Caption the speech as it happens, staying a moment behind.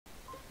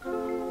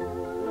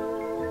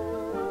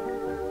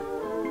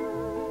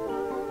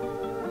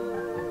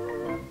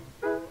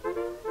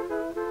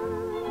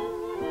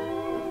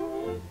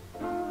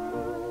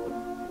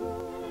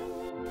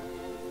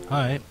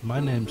Hi, my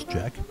name's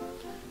Jack,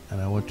 and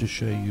I want to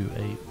show you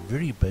a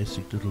very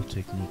basic little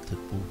technique that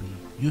will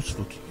be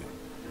useful to you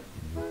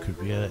in your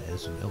career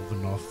as an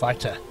Elvenar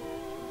fighter.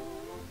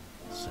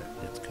 So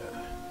let's go.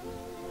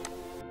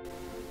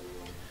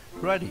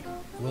 Righty,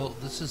 well,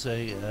 this is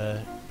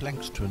a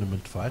planks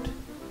tournament fight,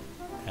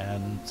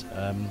 and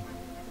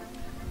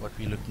what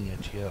we're looking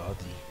at here are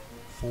the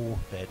 4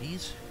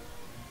 baddies.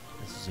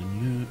 This is a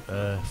new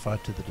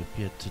fighter that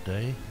appeared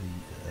today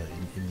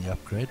in the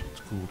upgrade.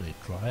 It's called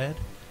a Dryad.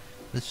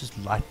 This is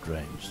light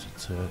ranged.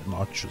 It's an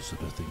archer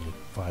sort of thing. It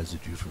fires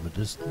at you from a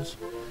distance.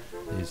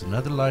 There's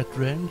another light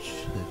range.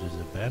 That is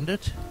a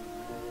bandit.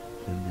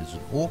 Then there's an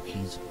orc.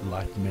 He's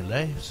light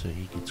melee, so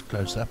he gets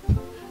close up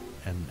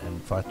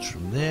and fights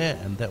from there.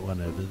 And that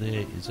one over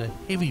there is a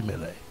heavy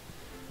melee,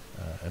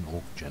 an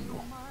orc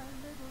general.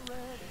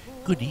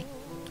 Goody.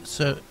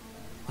 So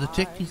the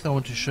technique I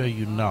want to show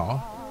you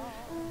now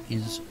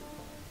is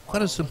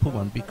quite a simple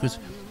one, because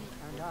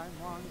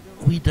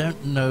we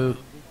don't know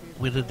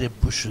whether they're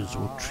bushes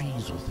or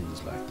trees or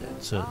things like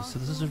that. So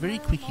this is a very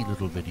quickie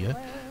little video.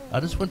 I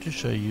just want to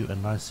show you a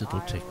nice little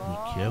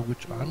technique here,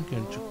 which I'm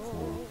going to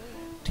call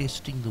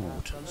testing the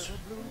waters.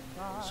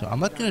 So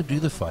I'm not going to do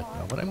the fight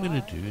now. What I'm going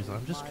to do is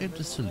I'm just going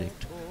to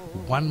select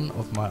one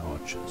of my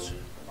archers.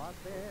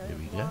 There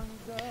we go.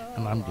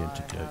 And I'm going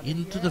to go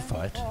into the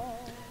fight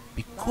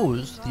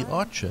because the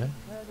archer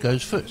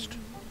goes first.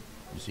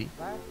 You see?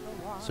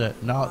 So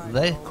now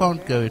they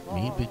can't go at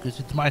me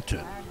because it's my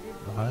turn.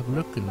 I have a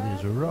look, and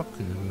there's a rock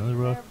and another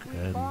rock,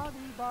 and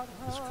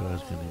this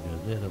guy's going to go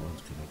there, that one's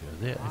going to go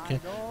there. Okay,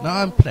 now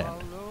I'm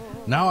planned.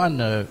 Now I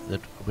know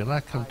that when I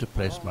come to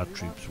place my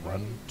troops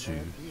 1, 2,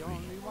 3,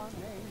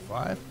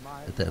 4,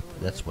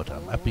 5, that's what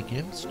I'm up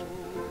against.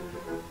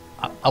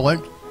 I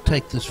won't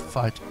take this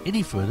fight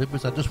any further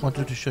because I just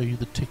wanted to show you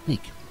the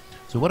technique.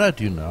 So what I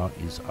do now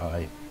is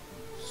I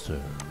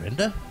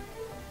surrender.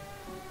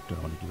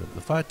 Don't want to give up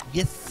the fight.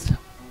 Yes.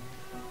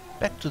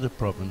 Back to the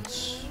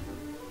province.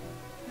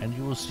 And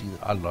you will see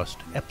that I lost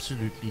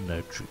absolutely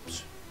no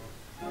troops.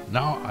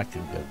 Now I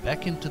can go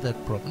back into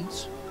that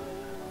province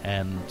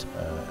and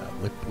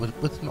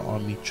with an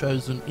army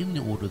chosen in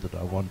the order that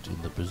I want,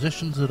 in the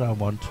positions that I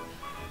want,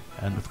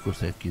 and of course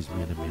that gives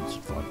me an immense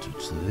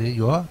advantage. So there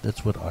you are.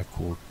 That's what I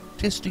call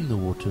testing the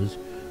waters.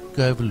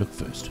 Go have a look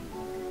first.